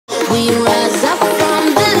We rise up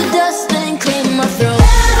from the dust and clear my throat.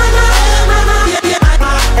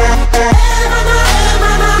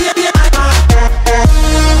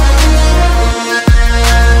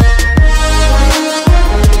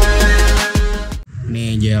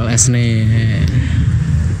 Nih JLS nih.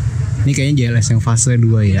 Ini kayaknya JLS yang fase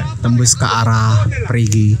 2 ya, tembus ke arah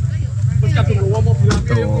Perigi.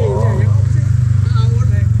 Tuh.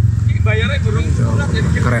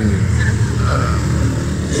 Keren.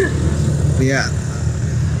 Lihat.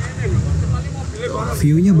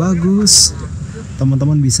 View-nya bagus.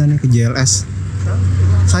 Teman-teman bisa nih ke JLS.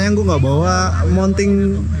 Sayang gue nggak bawa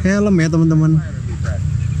mounting helm ya teman-teman.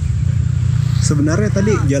 Sebenarnya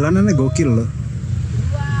tadi jalanannya gokil loh.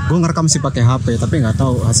 Gue ngerekam sih pakai HP, tapi nggak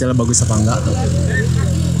tahu hasilnya bagus apa enggak tuh.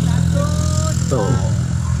 Tuh.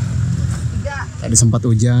 Tadi sempat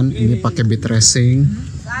hujan, ini pakai beat racing.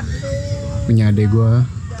 Punya adek gue.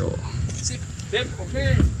 Tuh.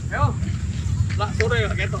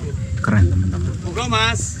 Keren teman-teman. Moga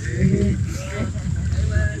Mas.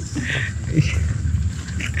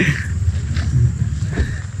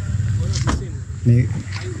 Nih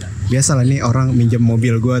biasa lah nih orang minjem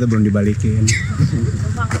mobil gue tuh belum dibalikin.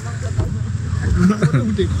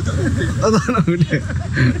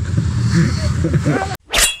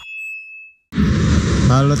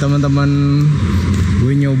 Halo teman-teman,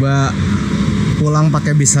 gue nyoba pulang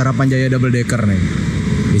pakai bis Harapan Jaya double decker nih,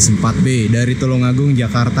 bis 4B dari Tulung Agung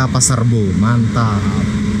Jakarta Pasar Rebo. Mantap.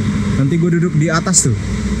 Nanti gue duduk di atas tuh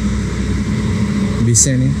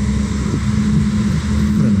bisnya nih.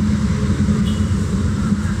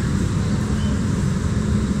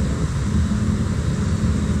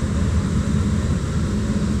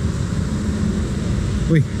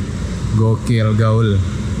 Wih, gokil gaul.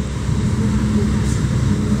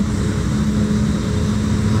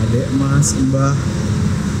 Adek, mas, mbah.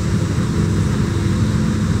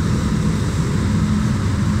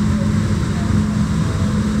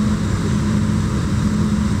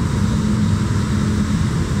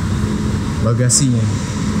 Bagasinya,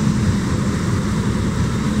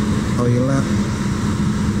 toilet.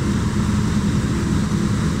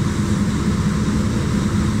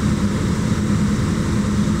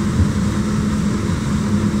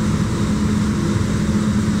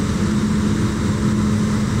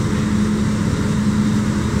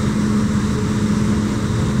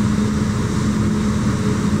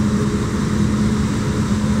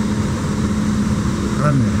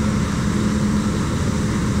 Keren ya.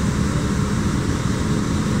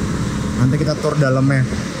 Nanti kita tur dalamnya.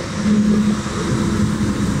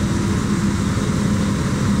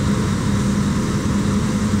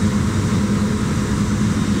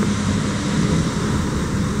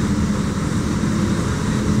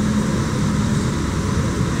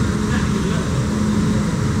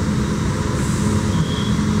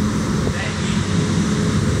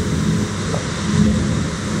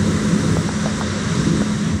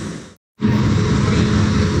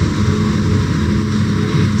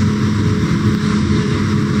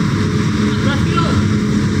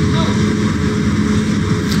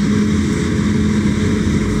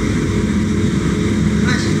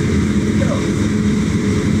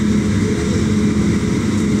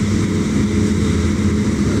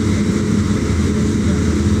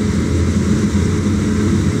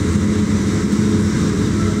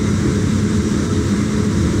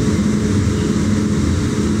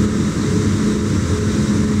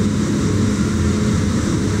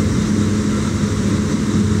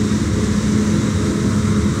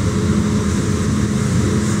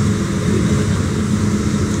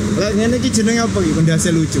 Ini iki jenenge apa iki? Kendase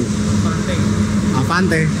lucu.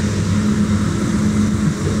 Avante.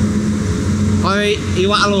 Koi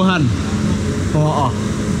iwak lohan. Oh.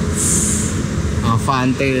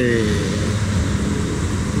 Avante.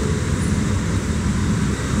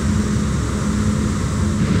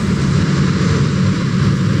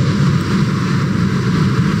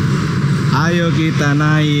 Ayo kita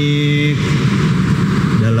naik.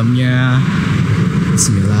 Dalamnya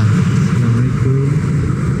bismillah. Assalamualaikum.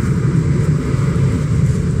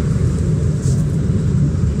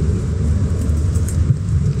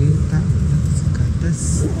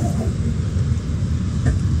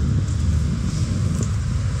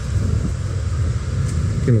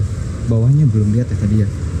 Oke loh, bawahnya belum lihat ya tadi ya.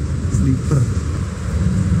 Sleeper.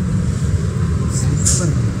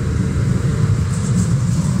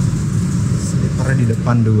 Sleepernya di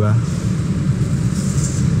depan 2.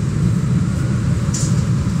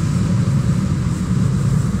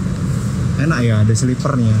 Enak ya, ada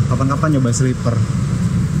sleepernya. Kapan-kapan nyoba sleeper.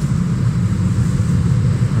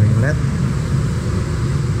 Toilet.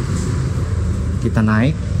 Kita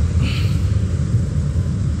naik.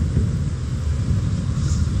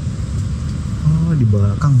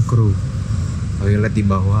 belakang kru, toilet di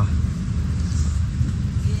bawah.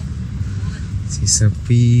 Si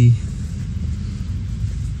sepi.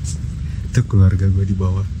 Itu keluarga gue di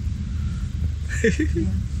bawah.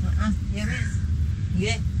 Ya wes.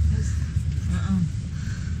 Nggih.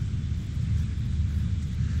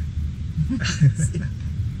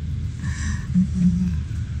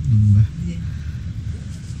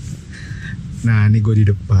 Nah, ini gue di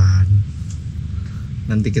depan.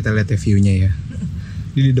 Nanti kita lihat view-nya ya.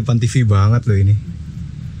 Ini di depan TV banget loh ini.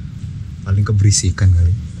 Paling keberisikan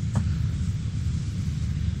kali.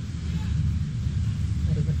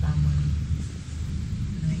 Hari pertama.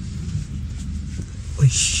 Naik.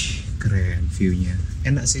 Wih, keren view-nya.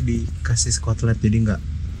 Enak sih dikasih spotlight jadi nggak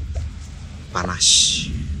panas.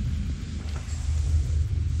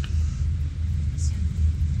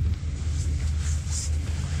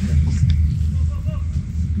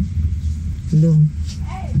 Belum.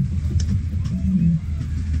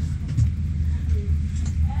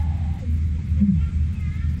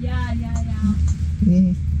 Ya.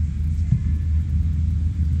 Nih.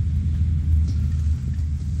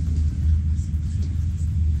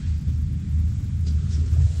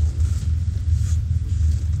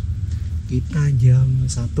 Kita jam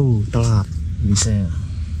 1 telat bisa ya.